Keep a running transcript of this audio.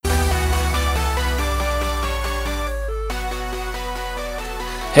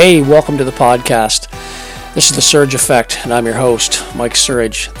Hey, welcome to the podcast. This is The Surge Effect, and I'm your host, Mike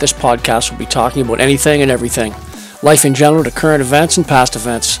Surge. This podcast will be talking about anything and everything, life in general to current events and past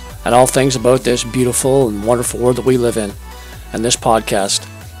events, and all things about this beautiful and wonderful world that we live in. And this podcast,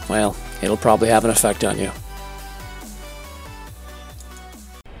 well, it'll probably have an effect on you.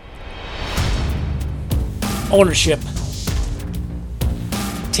 Ownership.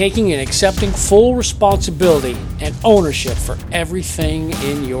 Taking and accepting full responsibility and ownership for everything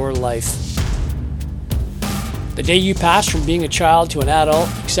in your life. The day you pass from being a child to an adult,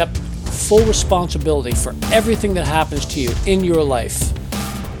 accept full responsibility for everything that happens to you in your life.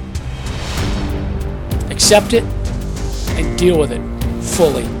 Accept it and deal with it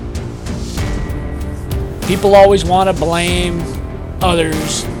fully. People always want to blame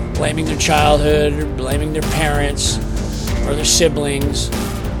others, blaming their childhood, or blaming their parents, or their siblings,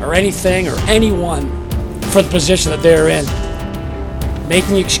 or anything or anyone for the position that they're in.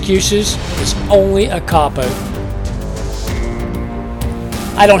 Making excuses is only a cop-out.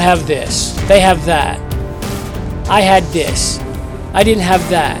 I don't have this. They have that. I had this. I didn't have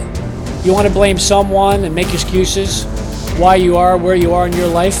that. You want to blame someone and make excuses why you are where you are in your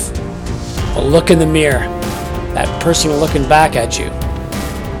life? Well, look in the mirror. That person looking back at you.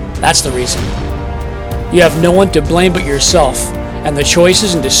 That's the reason. You have no one to blame but yourself and the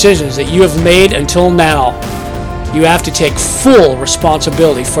choices and decisions that you have made until now. You have to take full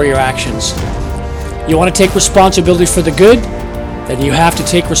responsibility for your actions. You want to take responsibility for the good? Then you have to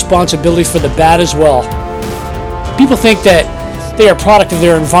take responsibility for the bad as well. People think that they are a product of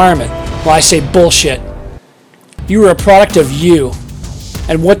their environment. Well, I say bullshit. You are a product of you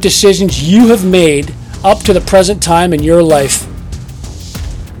and what decisions you have made up to the present time in your life.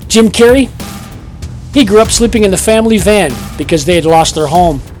 Jim Carrey? He grew up sleeping in the family van because they had lost their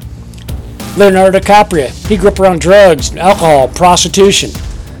home. Leonardo DiCaprio, he grew up around drugs, alcohol, prostitution.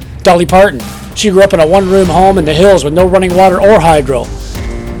 Dolly Parton, she grew up in a one-room home in the hills with no running water or hydro.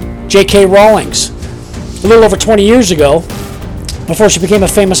 J.K. Rowlings, a little over 20 years ago, before she became a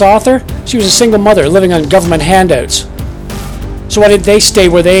famous author, she was a single mother living on government handouts. So why did they stay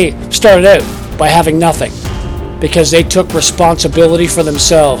where they started out? By having nothing. Because they took responsibility for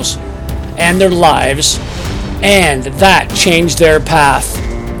themselves and their lives, and that changed their path.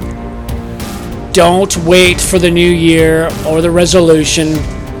 Don't wait for the new year or the resolution.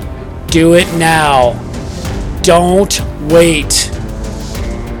 Do it now. Don't wait.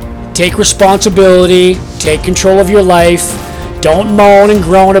 Take responsibility. Take control of your life. Don't moan and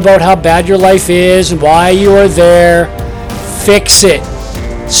groan about how bad your life is and why you are there. Fix it.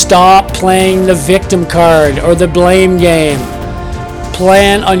 Stop playing the victim card or the blame game.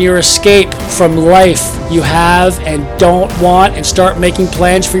 Plan on your escape from life you have and don't want, and start making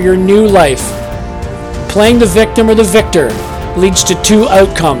plans for your new life. Playing the victim or the victor leads to two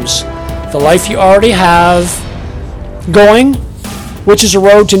outcomes. The life you already have going, which is a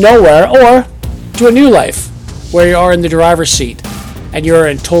road to nowhere, or to a new life where you are in the driver's seat and you're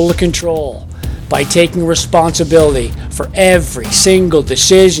in total control by taking responsibility for every single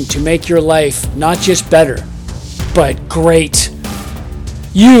decision to make your life not just better, but great.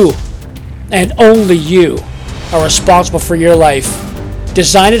 You, and only you, are responsible for your life.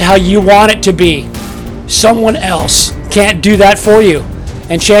 Design it how you want it to be. Someone else can't do that for you,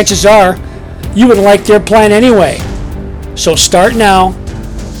 and chances are you wouldn't like their plan anyway. So start now.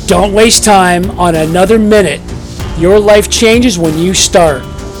 Don't waste time on another minute. Your life changes when you start.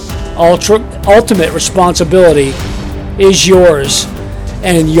 Ultimate responsibility is yours,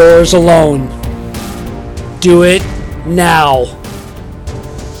 and yours alone. Do it now.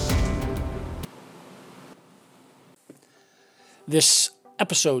 This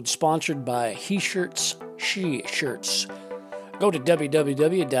episode sponsored by He Shirts, She Shirts. Go to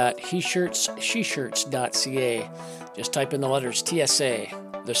www.heshirtssheshirts.ca. Just type in the letters TSA,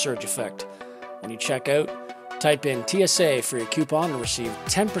 The Surge Effect. When you check out, type in TSA for your coupon and receive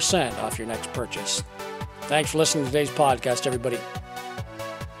 10% off your next purchase. Thanks for listening to today's podcast, everybody.